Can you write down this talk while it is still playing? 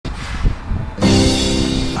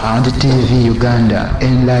and TV Uganda,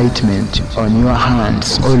 enlightenment on your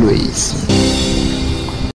hands always.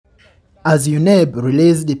 As UNEB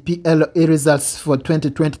released the PLE results for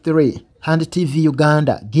 2023, Hand TV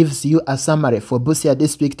Uganda gives you a summary for Busia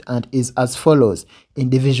district and is as follows. In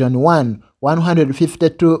Division 1,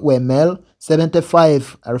 152 were male,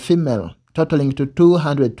 75 are female, totaling to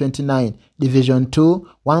 229. Division 2,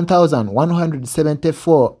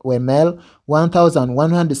 1,174 were male,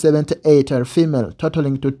 1,178 are female,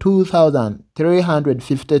 totaling to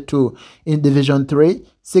 2,352. In Division 3,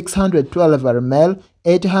 612 are male,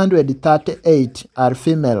 838 are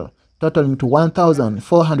female, totaling to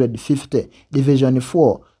 1,450. Division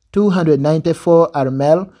 4, 294 are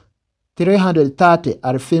male, 330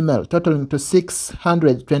 are female, totaling to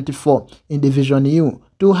 624. In Division U,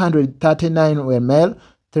 239 were male,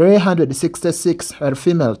 366 are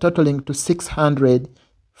female, totaling to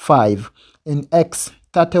 605. In X,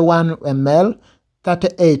 31 were male,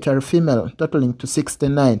 38 are female, totaling to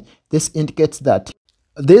 69. This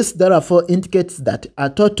therefore indicates that a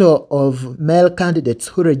total of male candidates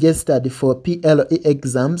who registered for PLE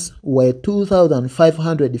exams were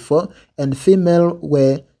 2,504 and female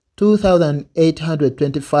were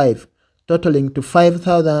 2,825, totaling to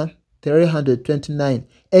 5,329,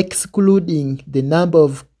 excluding the number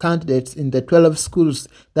of candidates in the 12 schools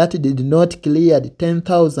that did not clear the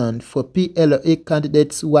 10,000 for PLE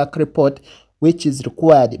candidates work report, which is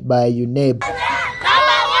required by UNEB.